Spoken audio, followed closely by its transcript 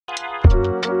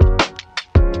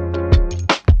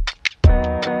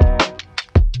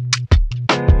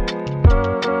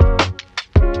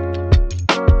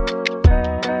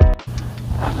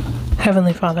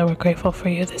Heavenly Father, we're grateful for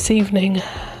you this evening.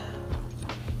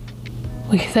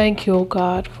 We thank you, O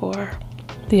God, for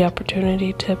the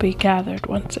opportunity to be gathered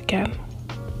once again.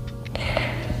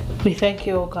 We thank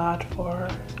you, O God, for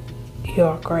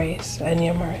your grace and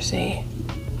your mercy,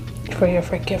 for your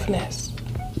forgiveness.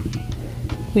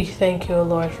 We thank you, O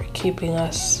Lord, for keeping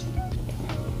us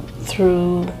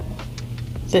through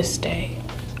this day.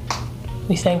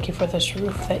 We thank you for this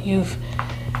roof that you've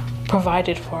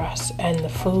provided for us, and the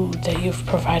food that you've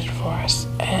provided for us,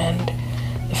 and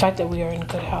the fact that we are in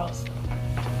good health.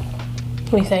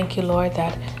 We thank you, Lord,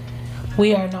 that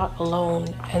we are not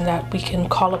alone and that we can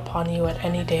call upon you at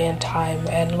any day and time,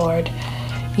 and Lord,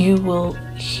 you will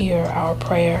hear our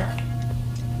prayer.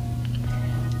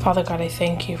 Father God, I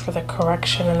thank you for the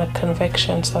correction and the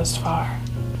convictions thus far.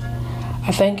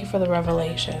 I thank you for the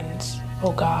revelations,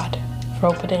 O God, for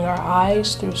opening our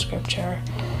eyes through Scripture,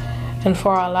 and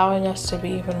for allowing us to be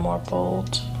even more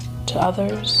bold to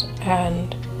others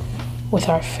and with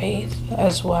our faith,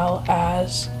 as well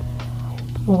as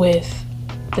with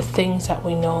the things that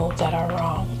we know that are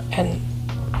wrong, and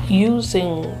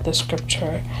using the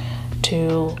Scripture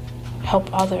to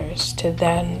help others to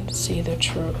then see the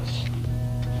truth.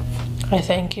 I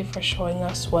thank you for showing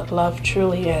us what love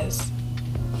truly is.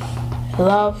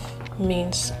 Love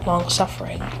means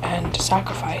long-suffering and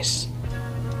sacrifice.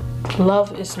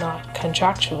 Love is not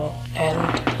contractual,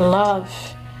 and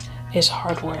love is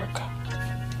hard work.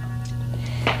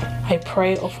 I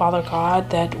pray, O Father God,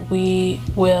 that we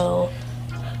will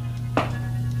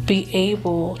be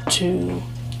able to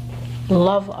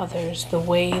love others the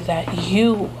way that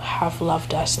you have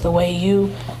loved us, the way you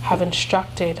have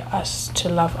instructed us to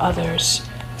love others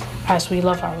as we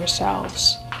love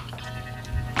ourselves.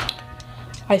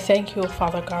 I thank you, O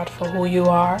Father God, for who you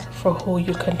are, for who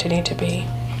you continue to be.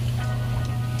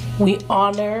 We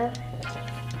honor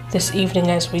this evening,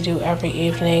 as we do every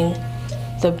evening,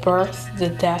 the birth, the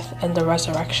death, and the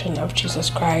resurrection of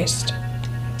Jesus Christ.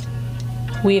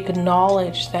 We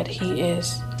acknowledge that he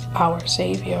is our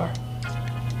Savior,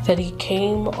 that he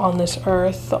came on this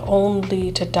earth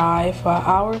only to die for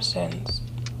our sins,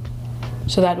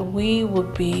 so that we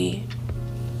would be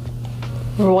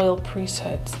royal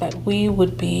priesthoods, that we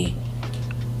would be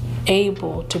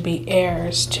able to be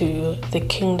heirs to the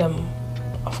kingdom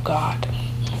of God.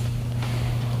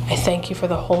 I thank you for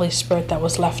the Holy Spirit that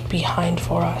was left behind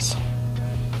for us.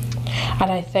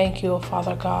 And I thank you, O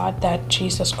Father God, that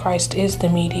Jesus Christ is the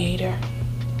mediator,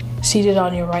 seated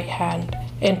on your right hand,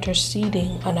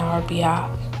 interceding on our behalf.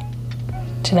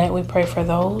 Tonight we pray for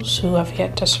those who have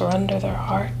yet to surrender their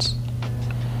hearts,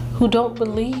 who don't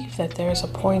believe that there is a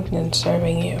point in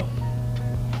serving you,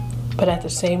 but at the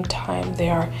same time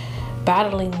they are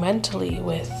battling mentally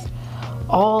with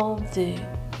all the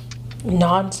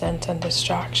nonsense and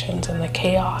distractions and the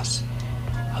chaos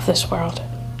of this world.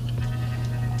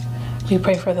 We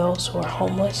pray for those who are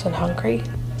homeless and hungry,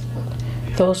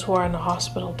 those who are in a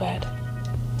hospital bed,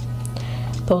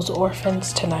 those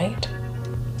orphans tonight,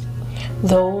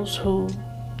 those who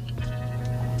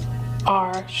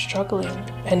are struggling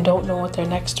and don't know what their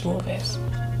next move is.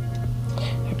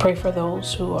 I pray for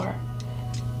those who are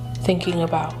thinking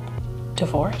about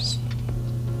divorce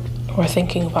or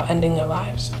thinking about ending their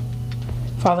lives.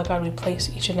 Father God, we place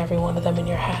each and every one of them in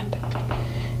your hand.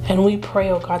 And we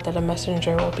pray, O God, that a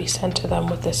messenger will be sent to them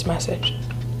with this message.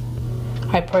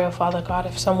 I pray, O Father God,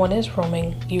 if someone is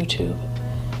roaming YouTube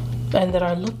and that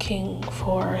are looking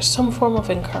for some form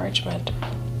of encouragement,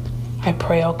 I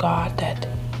pray, O God, that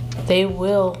they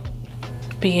will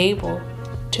be able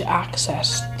to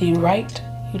access the right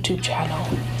YouTube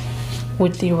channel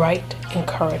with the right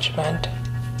encouragement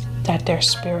that their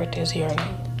spirit is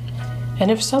yearning. And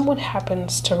if someone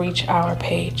happens to reach our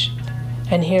page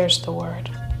and hears the word,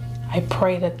 I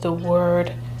pray that the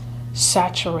word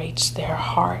saturates their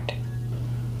heart,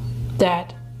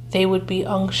 that they would be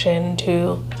unctioned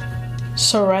to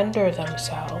surrender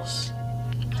themselves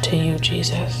to you,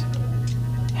 Jesus,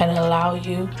 and allow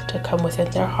you to come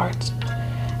within their hearts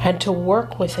and to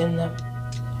work within them.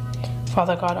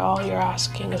 Father God, all you're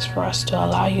asking is for us to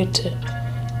allow you to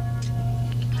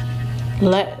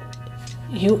let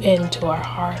you into our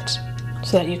hearts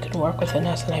so that you can work within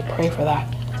us. And I pray for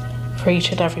that for each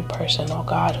and every person, oh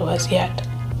God, who has yet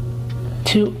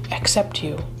to accept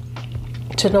you,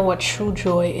 to know what true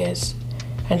joy is,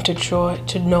 and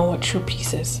to know what true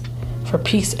peace is. For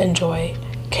peace and joy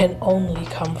can only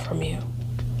come from you.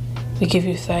 We give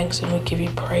you thanks and we give you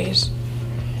praise.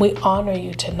 We honor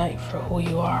you tonight for who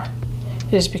you are.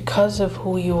 It is because of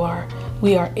who you are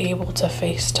we are able to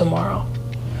face tomorrow.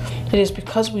 It is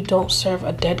because we don't serve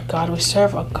a dead God. We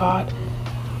serve a God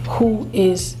who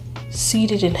is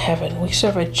seated in heaven. We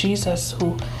serve a Jesus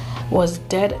who was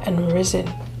dead and risen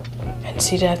and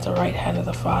seated at the right hand of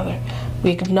the Father.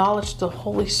 We acknowledge the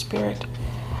Holy Spirit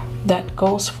that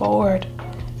goes forward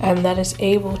and that is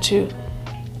able to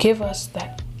give us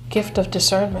that gift of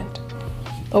discernment,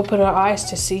 open our eyes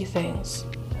to see things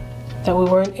that we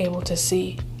weren't able to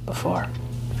see before.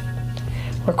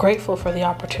 We're grateful for the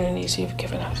opportunities you've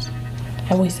given us,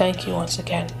 and we thank you once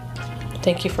again.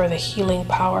 Thank you for the healing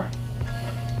power.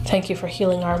 Thank you for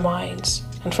healing our minds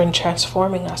and for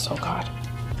transforming us, oh God.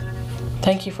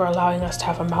 Thank you for allowing us to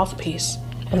have a mouthpiece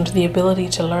and the ability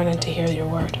to learn and to hear your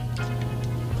word.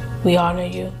 We honor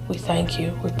you, we thank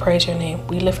you, we praise your name,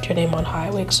 we lift your name on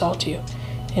high, we exalt you.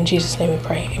 In Jesus' name we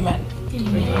pray, amen.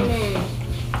 Amen.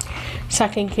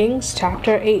 2 Kings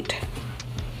chapter 8.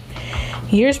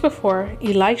 Years before,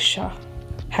 Elisha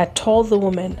had told the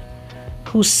woman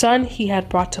whose son he had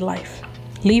brought to life,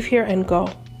 "Leave here and go,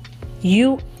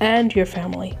 you and your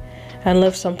family, and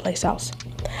live someplace else.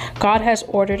 God has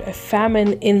ordered a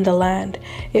famine in the land.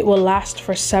 It will last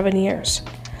for 7 years."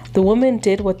 The woman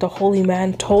did what the holy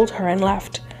man told her and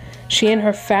left. She and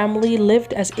her family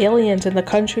lived as aliens in the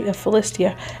country of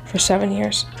Philistia for 7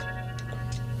 years.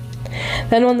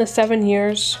 Then when the 7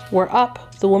 years were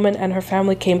up, the woman and her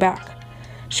family came back.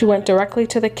 She went directly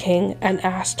to the king and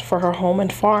asked for her home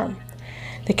and farm.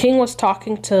 The king was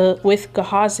talking with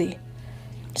Gehazi,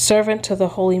 servant to the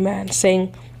holy man,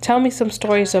 saying, "Tell me some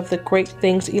stories of the great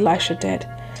things Elisha did."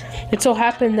 It so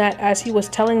happened that as he was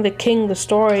telling the king the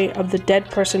story of the dead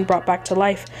person brought back to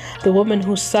life, the woman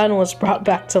whose son was brought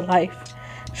back to life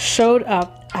showed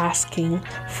up asking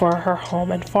for her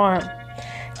home and farm.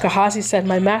 Gehazi said,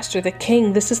 "My master, the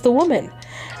king, this is the woman,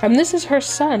 and this is her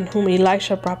son whom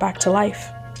Elisha brought back to life."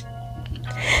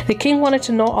 The king wanted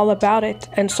to know all about it,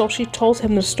 and so she told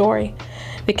him the story.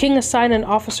 The king assigned an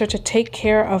officer to take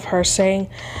care of her, saying,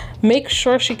 "Make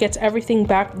sure she gets everything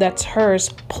back that's hers,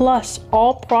 plus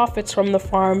all profits from the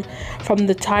farm from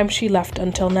the time she left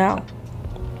until now."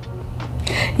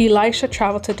 Elisha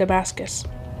traveled to Damascus.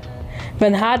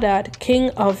 Ben-Hadad,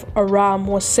 king of Aram,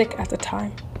 was sick at the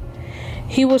time.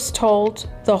 He was told,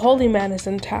 "The holy man is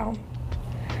in town."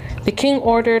 The king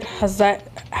ordered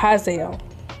Hazael,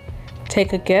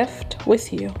 "Take a gift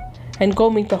with you and go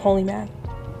meet the holy man.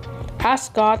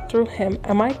 Ask God through him,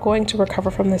 am I going to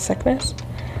recover from this sickness?"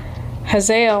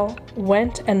 Hazael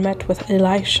went and met with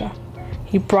Elisha.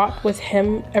 He brought with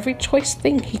him every choice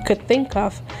thing he could think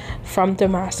of from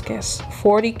Damascus,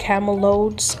 40 camel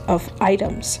loads of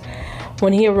items.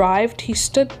 When he arrived, he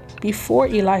stood before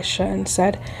Elisha and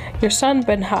said, "Your son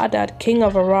Ben-Hadad, king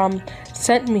of Aram,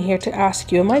 sent me here to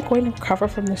ask you, am I going to recover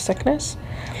from this sickness?"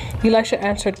 Elisha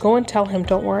answered, "Go and tell him,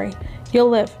 don't worry, you'll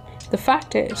live. The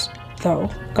fact is, though,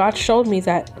 God showed me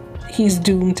that he's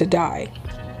doomed to die."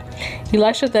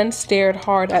 Elisha then stared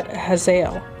hard at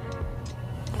Hazael,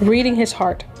 reading his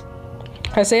heart.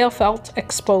 Hazael felt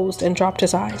exposed and dropped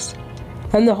his eyes.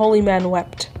 Then the holy man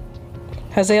wept.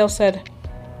 Hazael said,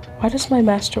 "Why does my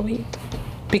master weep?"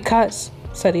 "Because,"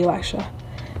 said Elisha,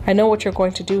 "I know what you're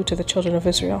going to do to the children of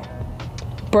Israel.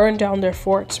 Burn down their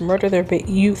forts, murder their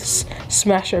youths,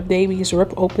 smash their babies,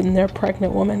 rip open their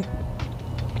pregnant women."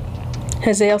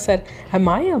 Hazael said, "Am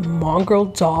I a mongrel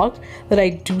dog that I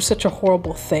do such a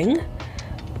horrible thing?"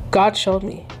 "God showed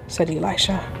me," said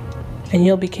Elisha, "and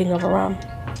you'll be king of Aram."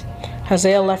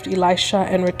 Hazael left Elisha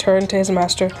and returned to his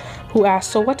master, who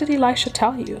asked, "So what did Elisha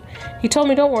tell you?" "He told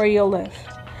me, don't worry, you'll live."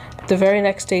 But the very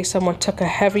next day, someone took a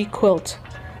heavy quilt,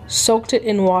 soaked it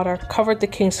in water, covered the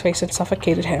king's face, and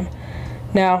suffocated him.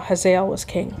 Now Hazael was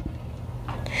king.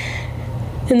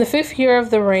 In the 5th year of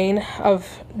the reign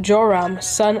of Joram,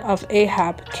 son of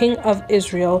Ahab, king of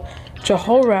Israel,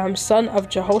 Jehoram, son of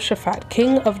Jehoshaphat,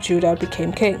 king of Judah,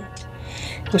 became king.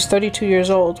 He was 32 years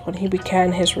old when he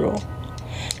began his rule,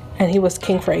 and he was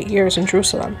king for 8 years in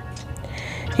Jerusalem.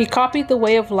 He copied the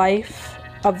way of life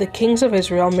of the kings of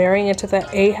Israel, marrying into the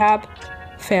Ahab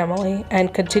family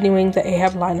and continuing the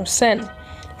Ahab line of sin.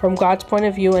 From God's point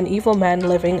of view, an evil man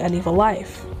living an evil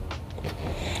life.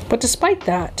 But despite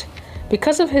that,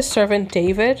 because of his servant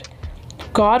David,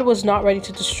 God was not ready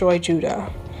to destroy Judah.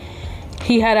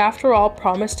 He had, after all,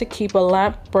 promised to keep a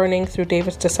lamp burning through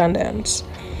David's descendants.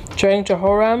 During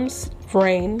Jehoram's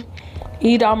reign,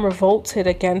 Edom revolted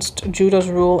against Judah's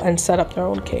rule and set up their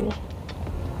own king.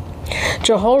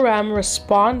 Jehoram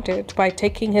responded by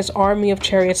taking his army of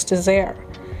chariots to Zair.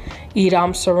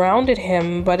 Edom surrounded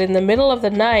him, but in the middle of the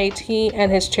night, he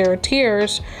and his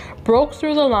charioteers broke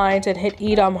through the lines and hit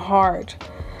Edom hard,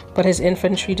 but his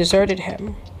infantry deserted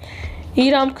him.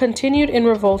 Edom continued in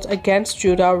revolt against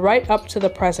Judah right up to the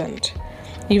present.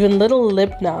 Even little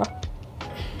Libnah,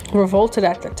 revolted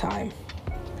at the time.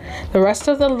 The rest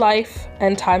of the life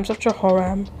and times of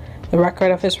Jehoram, the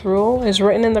record of his rule, is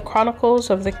written in the Chronicles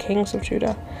of the Kings of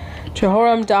Judah.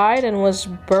 Jehoram died and was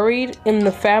buried in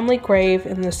the family grave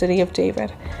in the city of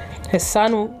David. His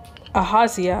son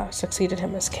Ahaziah succeeded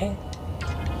him as king.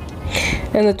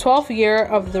 In the 12th year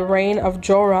of the reign of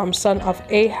Joram, son of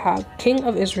Ahab, king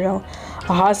of Israel,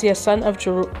 Ahaziah, son of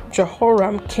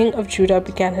Jehoram, king of Judah,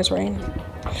 began his reign.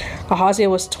 Ahaziah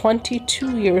was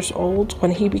 22 years old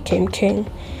when he became king.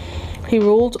 He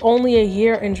ruled only a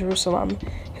year in Jerusalem.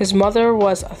 His mother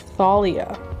was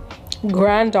Athaliah,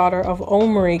 granddaughter of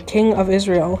Omri, king of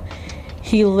Israel.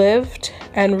 He lived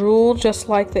and ruled just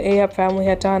like the Ahab family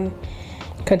had done,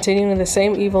 continuing the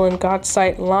same evil in God's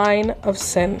sight line of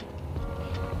sin,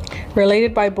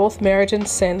 related by both marriage and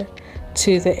sin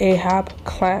to the Ahab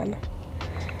clan.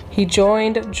 He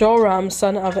joined Joram,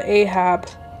 son of Ahab,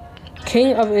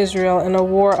 king of Israel, in a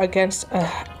war against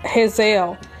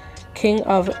Hazael, king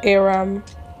of Aram,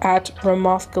 at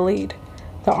Ramoth Gilead.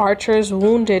 The archers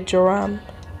wounded Joram.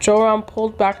 Joram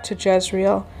pulled back to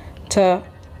Jezreel to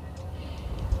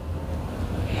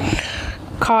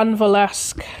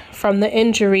convalesce from the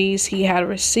injuries he had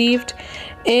received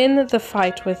in the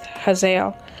fight with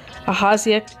Hazael.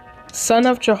 Ahaziah, son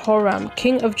of Jehoram,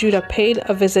 king of Judah, paid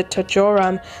a visit to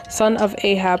Joram, son of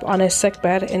Ahab, on his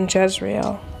sickbed in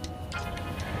Jezreel.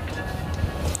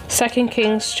 2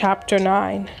 Kings chapter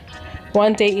 9.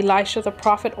 One day Elisha the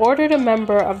prophet ordered a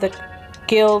member of the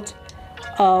guild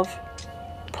of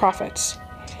prophets,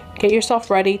 "Get yourself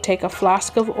ready, take a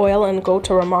flask of oil, and go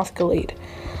to Ramoth Gilead.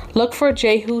 Look for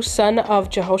Jehu, son of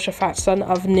Jehoshaphat, son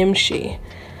of Nimshi.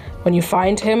 When you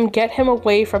find him, get him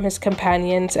away from his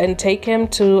companions and take him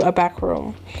to a back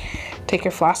room. Take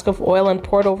your flask of oil and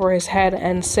pour it over his head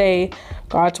and say,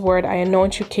 'God's word, I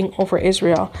anoint you king over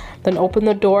Israel.' Then open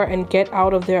the door and get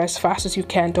out of there as fast as you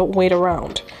can. Don't wait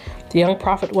around." The young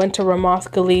prophet went to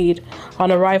Ramoth Gilead.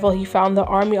 On arrival, he found the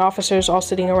army officers all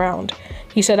sitting around.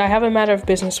 He said, "I have a matter of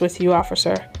business with you,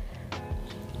 officer."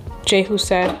 Jehu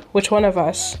said, "Which one of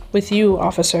us?" "With you,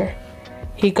 officer."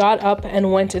 He got up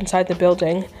and went inside the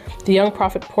building. The young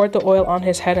prophet poured the oil on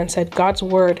his head and said, "God's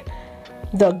word,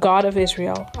 the God of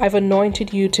Israel, I've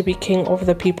anointed you to be king over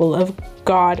the people of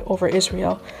God over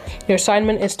Israel. Your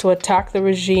assignment is to attack the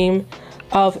regime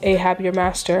of Ahab, your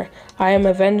master. I am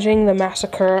avenging the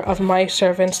massacre of my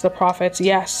servants, the prophets.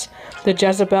 Yes, the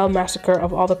Jezebel massacre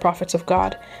of all the prophets of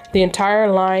God. The entire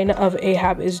line of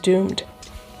Ahab is doomed.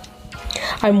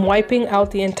 I'm wiping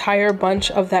out the entire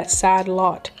bunch of that sad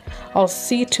lot. I'll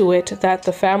see to it that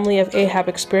the family of Ahab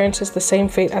experiences the same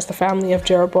fate as the family of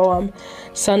Jeroboam,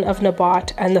 son of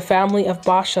Nebat, and the family of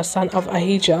Baasha, son of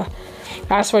Ahijah.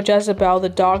 As for Jezebel, the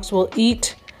dogs will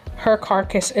eat her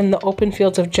carcass in the open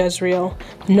fields of Jezreel.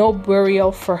 No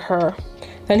burial for her."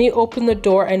 Then he opened the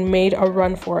door and made a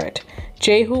run for it.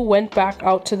 Jehu went back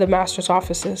out to the master's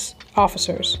officers.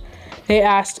 They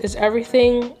asked, "Is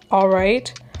everything all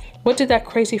right? What did that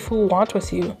crazy fool want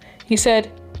with you?" He said,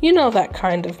 "You know that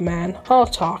kind of man. I'll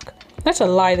talk." "That's a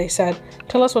lie," they said.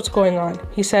 "Tell us what's going on."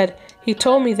 He said, "He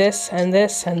told me this and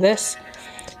this and this.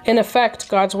 In effect,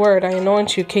 God's word, I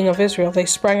anoint you king of Israel." They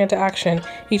sprang into action.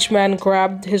 Each man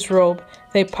grabbed his robe.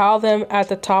 They piled them at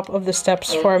the top of the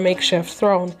steps for a makeshift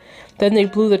throne. Then they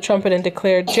blew the trumpet and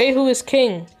declared, "Jehu is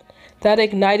king." That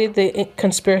ignited the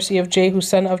conspiracy of Jehu,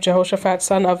 son of Jehoshaphat,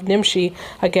 son of Nimshi,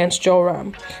 against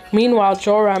Joram. Meanwhile,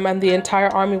 Joram and the entire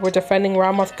army were defending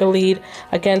Ramoth Gilead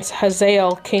against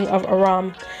Hazael, king of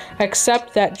Aram,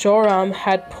 except that Joram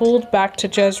had pulled back to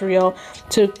Jezreel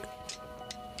to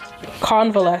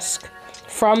convalesce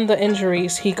from the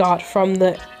injuries he got from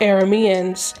the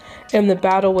Arameans in the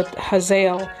battle with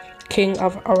Hazael, king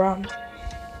of Aram.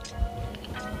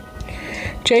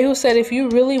 Jehu said, "If you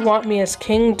really want me as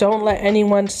king, don't let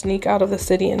anyone sneak out of the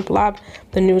city and blab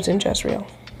the news in Jezreel."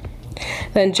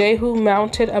 Then Jehu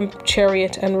mounted a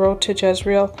chariot and rode to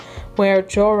Jezreel, where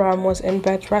Joram was in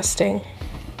bed resting.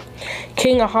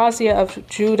 King Ahaziah of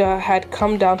Judah had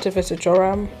come down to visit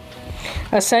Joram.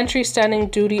 A sentry standing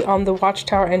duty on the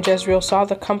watchtower in Jezreel saw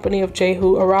the company of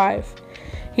Jehu arrive.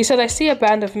 He said, "I see a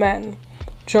band of men."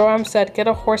 Joram said, "Get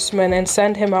a horseman and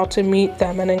send him out to meet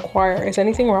them and inquire, is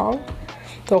anything wrong?"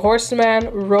 The horseman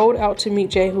rode out to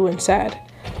meet Jehu and said,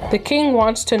 "The king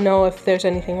wants to know if there's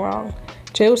anything wrong."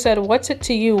 Jehu said, "What's it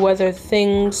to you whether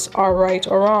things are right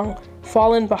or wrong?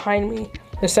 Fall in behind me."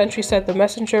 The sentry said, "The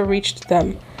messenger reached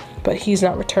them, but he's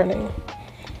not returning."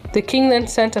 The king then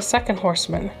sent a second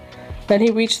horseman. Then he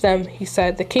reached them. He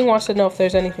said, "The king wants to know if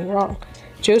there's anything wrong."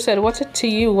 Jehu said, "What's it to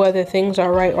you whether things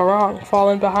are right or wrong? Fall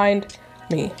in behind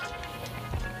me."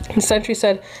 The sentry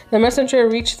said, "The messenger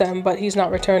reached them, but he's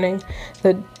not returning."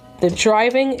 The The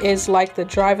driving is like the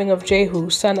driving of Jehu,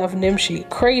 son of Nimshi,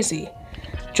 crazy.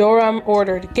 Joram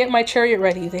ordered, get my chariot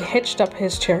ready. They hitched up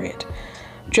his chariot.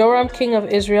 Joram, king of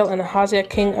Israel, and Ahaziah,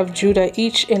 king of Judah,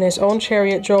 each in his own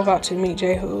chariot, drove out to meet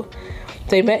Jehu.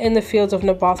 They met in the fields of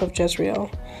Naboth of Jezreel.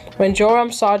 When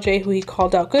Joram saw Jehu, he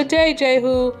called out, good day,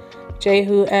 Jehu.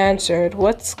 Jehu answered,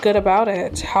 what's good about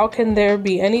it? How can there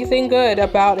be anything good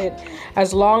about it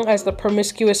as long as the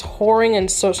promiscuous whoring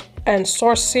and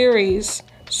sorceries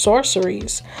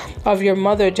of your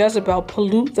mother Jezebel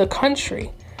pollute the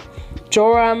country?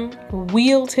 Joram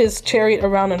wheeled his chariot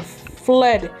around and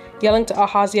fled, yelling to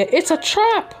Ahaziah, it's a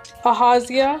trap,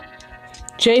 Ahaziah.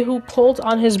 Jehu pulled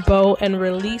on his bow and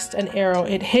released an arrow.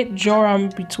 It hit Joram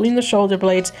between the shoulder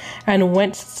blades and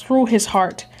went through his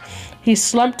heart. He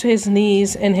slumped to his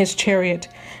knees in his chariot.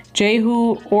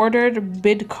 Jehu ordered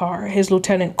Bidkar, his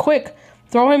lieutenant, quick,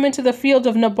 throw him into the field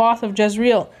of Naboth of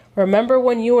Jezreel. Remember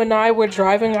when you and I were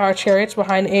driving our chariots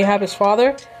behind Ahab his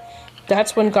father?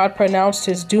 That's when God pronounced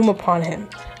his doom upon him.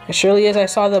 As surely as I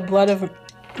saw the blood of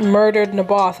murdered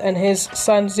Naboth and his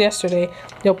sons yesterday,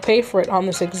 you'll pay for it on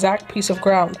this exact piece of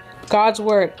ground. God's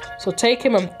word. So take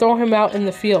him and throw him out in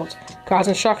the field. God's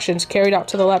instructions carried out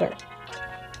to the letter.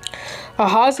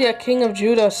 Ahaziah, king of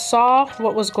Judah, saw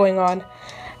what was going on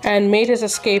and made his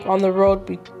escape on the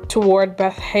road toward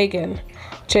Beth-Hagen.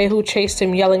 Jehu chased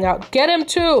him, yelling out, get him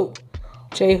too!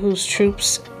 Jehu's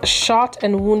troops shot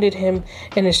and wounded him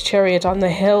in his chariot on the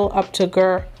hill up to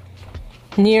Gur,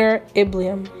 near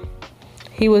Ibleam.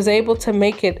 He was able to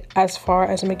make it as far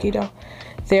as Megiddo.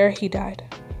 There he died.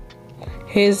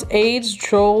 His aides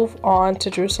drove on to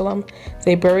Jerusalem.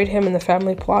 They buried him in the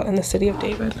family plot in the city of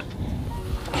David.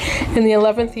 In the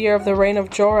 11th year of the reign of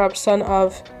Joram, son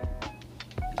of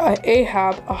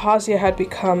Ahab, Ahaziah had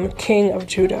become king of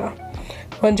Judah.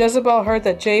 When Jezebel heard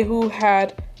that Jehu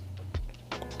had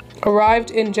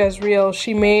arrived in Jezreel,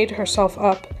 she made herself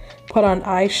up, put on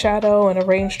eyeshadow and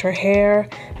arranged her hair,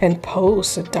 and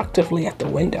posed seductively at the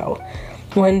window.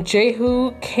 When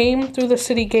Jehu came through the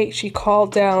city gate, she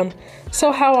called down,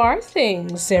 so how are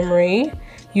things, Zimri,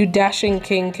 you dashing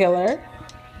king killer?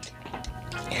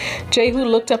 Jehu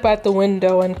looked up at the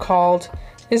window and called,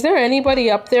 is there anybody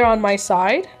up there on my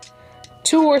side?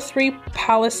 2 or 3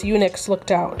 palace eunuchs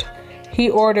looked out. He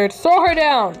ordered, throw her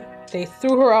down! They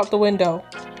threw her out the window.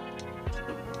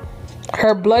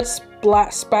 Her blood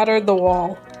spattered the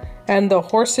wall, and the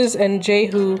horses and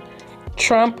Jehu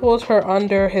trampled her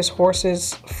under his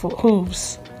horses'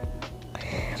 hooves.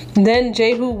 Then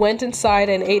Jehu went inside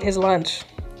and ate his lunch.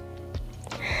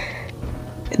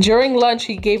 During lunch,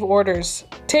 he gave orders,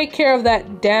 take care of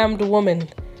that damned woman.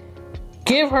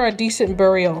 Give her a decent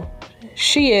burial.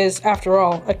 She is, after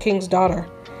all, a king's daughter.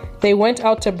 They went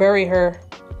out to bury her,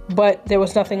 but there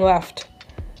was nothing left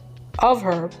of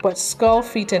her but skull,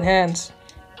 feet, and hands.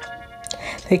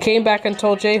 They came back and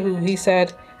told Jehu. He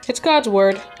said, it's God's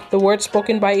word, the word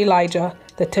spoken by Elijah,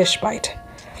 the Tishbite.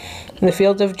 In the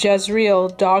field of Jezreel,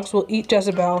 dogs will eat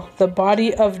Jezebel. The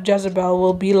body of Jezebel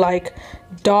will be like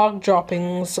dog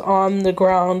droppings on the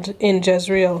ground in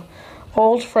Jezreel.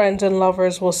 Old friends and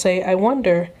lovers will say, I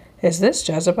wonder, is this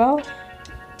Jezebel?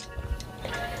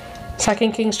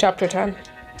 2 Kings chapter 10.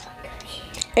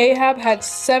 Ahab had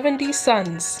 70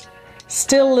 sons,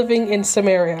 still living in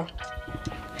Samaria.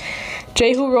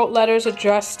 Jehu wrote letters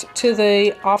addressed to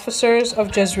the officers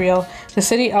of Jezreel, the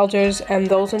city elders, and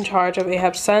those in charge of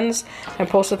Ahab's sons, and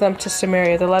posted them to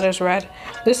Samaria. The letters read,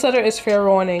 this letter is fair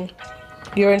warning.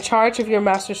 You're in charge of your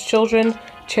master's children,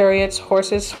 chariots,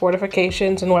 horses,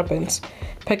 fortifications, and weapons.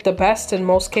 Pick the best and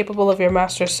most capable of your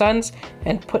master's sons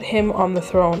and put him on the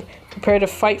throne. Prepare to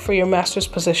fight for your master's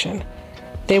position.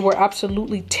 They were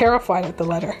absolutely terrified at the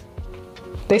letter.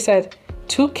 They said,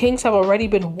 2 kings have already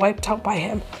been wiped out by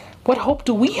him. What hope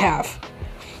do we have?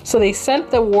 So they sent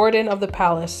the warden of the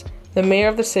palace, the mayor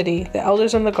of the city, the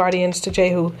elders and the guardians to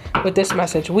Jehu with this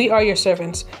message. We are your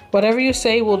servants. Whatever you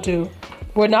say, we'll do.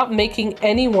 We're not making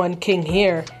anyone king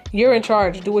here. You're in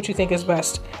charge. Do what you think is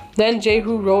best. Then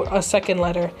Jehu wrote a second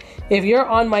letter. If you're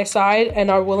on my side and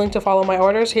are willing to follow my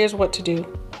orders, here's what to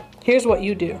do. Here's what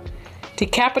you do.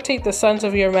 Decapitate the sons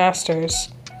of your masters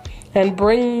and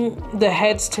bring the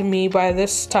heads to me by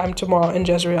this time tomorrow in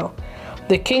Jezreel.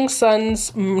 The king's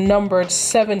sons numbered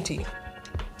 70.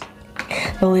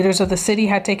 The leaders of the city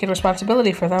had taken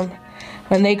responsibility for them.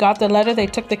 When they got the letter, they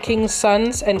took the king's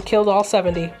sons and killed all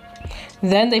 70.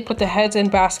 Then they put the heads in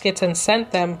baskets and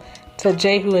sent them to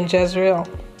Jehu in Jezreel.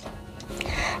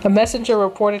 A messenger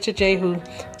reported to Jehu,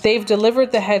 they've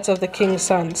delivered the heads of the king's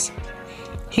sons.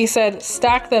 He said,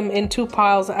 stack them in 2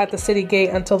 piles at the city gate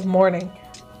until morning.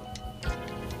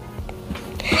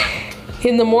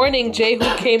 In the morning,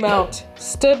 Jehu came out,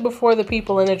 stood before the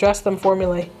people, and addressed them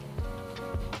formally.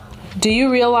 Do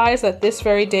you realize that this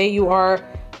very day you are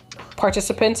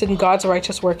participants in God's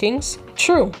righteous workings?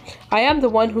 True, I am the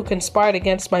one who conspired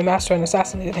against my master and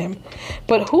assassinated him.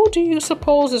 But who do you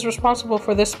suppose is responsible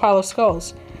for this pile of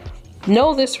skulls?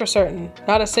 Know this for certain,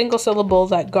 not a single syllable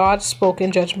that God spoke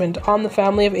in judgment on the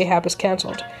family of Ahab is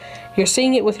cancelled. You're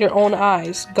seeing it with your own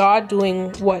eyes, God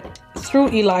doing what, through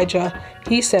Elijah,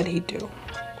 he said he'd do.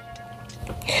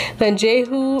 Then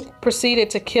Jehu proceeded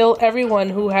to kill everyone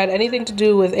who had anything to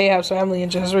do with Ahab's family in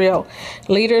Jezreel.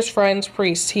 Leaders, friends,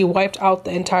 priests, he wiped out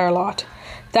the entire lot.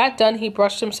 That done, he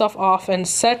brushed himself off and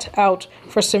set out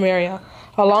for Samaria.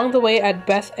 Along the way at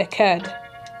Beth Eked,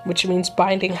 which means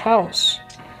binding house,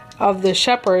 of the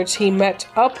shepherds, he met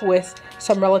up with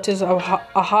some relatives of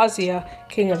Ahaziah,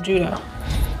 king of Judah.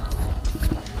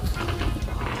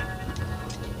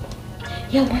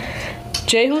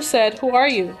 Jehu said, "Who are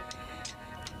you?"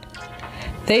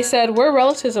 They said, "We're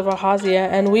relatives of Ahaziah,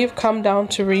 and we've come down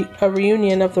to a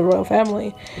reunion of the royal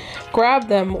family." "Grab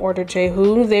them," ordered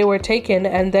Jehu. They were taken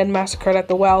and then massacred at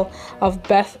the well of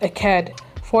Beth Eked.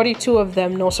 42 of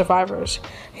them, no survivors.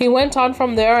 He went on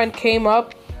from there and came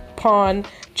upon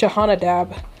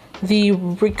Jehonadab, the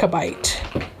Rechabite,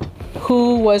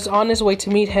 who was on his way to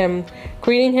meet him.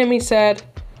 Greeting him, he said,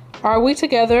 "Are we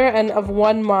together and of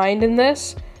one mind in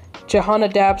this?"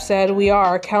 Jehonadab said, "We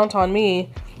are. Count on me."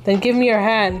 "Then give me your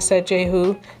hand," said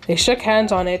Jehu. They shook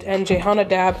hands on it, and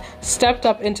Jehonadab stepped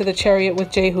up into the chariot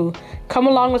with Jehu. "Come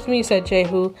along with me," said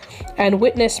Jehu, "and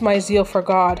witness my zeal for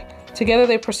God." Together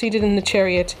they proceeded in the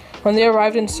chariot. When they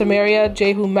arrived in Samaria,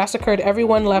 Jehu massacred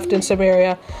everyone left in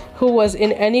Samaria who was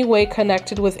in any way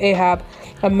connected with Ahab,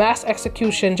 a mass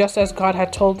execution just as God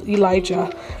had told Elijah.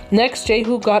 Next,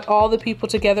 Jehu got all the people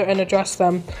together and addressed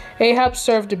them. Ahab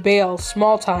served Baal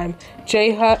small time.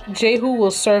 Jehu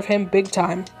will serve him big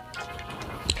time.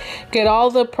 Get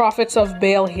all the prophets of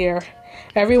Baal here.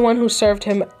 Everyone who served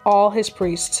him, all his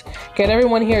priests. Get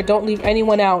everyone here, don't leave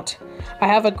anyone out. I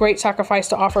have a great sacrifice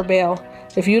to offer Baal.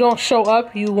 If you don't show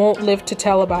up, you won't live to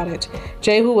tell about it.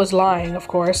 Jehu was lying, of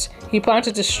course. He planned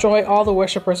to destroy all the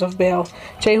worshippers of Baal.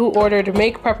 Jehu ordered,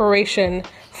 make preparation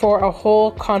for a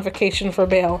whole convocation for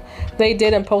Baal. They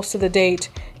did and posted the date.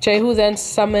 Jehu then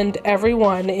summoned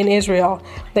everyone in Israel.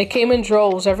 They came in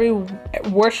droves, every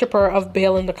worshipper of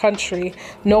Baal in the country.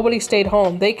 Nobody stayed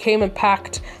home. They came and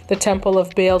packed the temple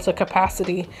of Baal to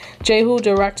capacity. Jehu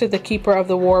directed the keeper of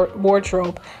the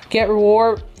wardrobe, get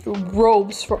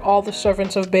robes for all the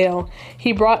servants of Baal.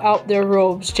 He brought out their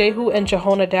robes. Jehu and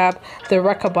Jehonadab, the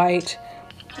Rechabite,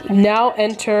 now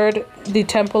entered the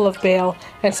temple of Baal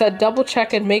and said, double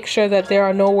check and make sure that there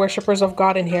are no worshippers of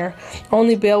God in here.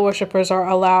 Only Baal worshippers are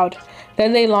allowed.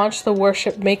 Then they launched the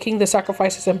worship, making the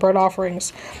sacrifices and burnt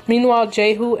offerings. Meanwhile,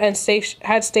 Jehu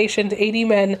had stationed 80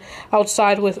 men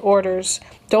outside with orders.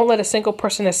 Don't let a single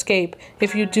person escape.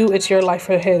 If you do, it's your life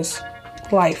or his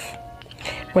life.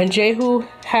 When Jehu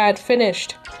had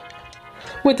finished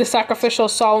with the sacrificial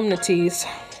solemnities,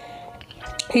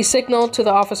 he signaled to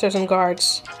the officers and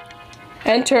guards,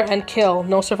 enter and kill,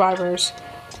 no survivors,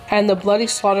 and the bloody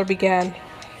slaughter began.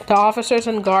 The officers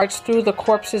and guards threw the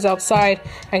corpses outside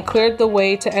and cleared the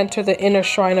way to enter the inner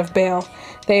shrine of Baal.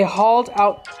 They hauled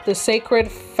out the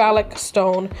sacred phallic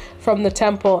stone from the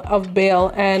temple of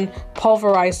Baal and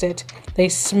pulverized it. They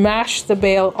smashed the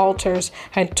Baal altars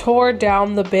and tore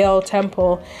down the Baal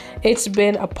temple. It's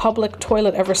been a public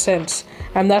toilet ever since.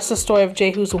 And that's the story of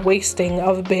Jehu's wasting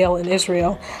of Baal in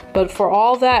Israel. But for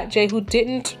all that, Jehu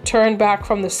didn't turn back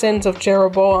from the sins of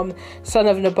Jeroboam, son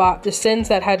of Nebat, the sins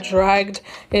that had dragged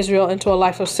Israel into a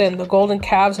life of sin. The golden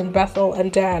calves in Bethel and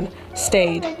Dan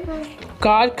stayed.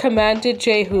 God commanded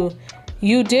Jehu,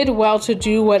 you did well to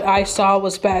do what I saw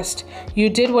was best. You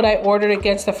did what I ordered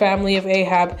against the family of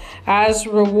Ahab. As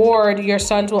reward, your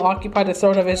sons will occupy the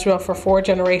throne of Israel for 4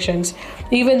 generations.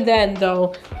 Even then,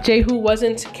 though, Jehu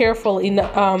wasn't careful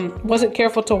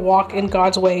to walk in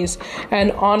God's ways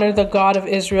and honor the God of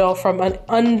Israel from an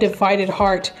undivided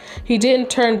heart. He didn't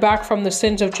turn back from the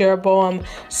sins of Jeroboam,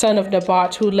 son of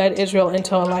Nebat, who led Israel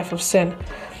into a life of sin.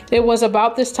 It was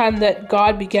about this time that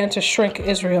God began to shrink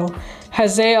Israel.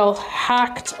 Hazael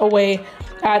hacked away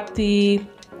at the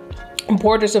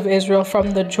borders of Israel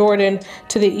from the Jordan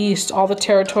to the east, all the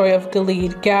territory of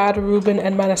Gilead, Gad, Reuben,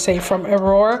 and Manasseh, from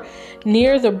Eror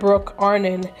near the brook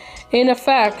Arnon. In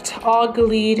effect, all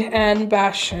Gilead and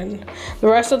Bashan. The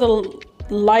rest of the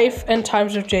life and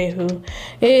times of Jehu,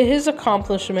 his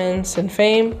accomplishments and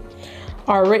fame,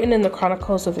 are written in the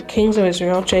chronicles of the kings of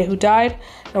Israel. Jehu died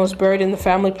and was buried in the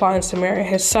family plot in Samaria.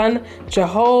 His son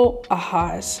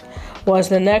Jehoahaz was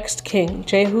the next king.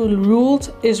 Jehu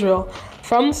ruled Israel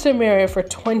from Samaria for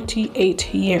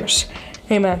 28 years.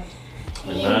 Amen.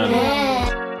 Amen.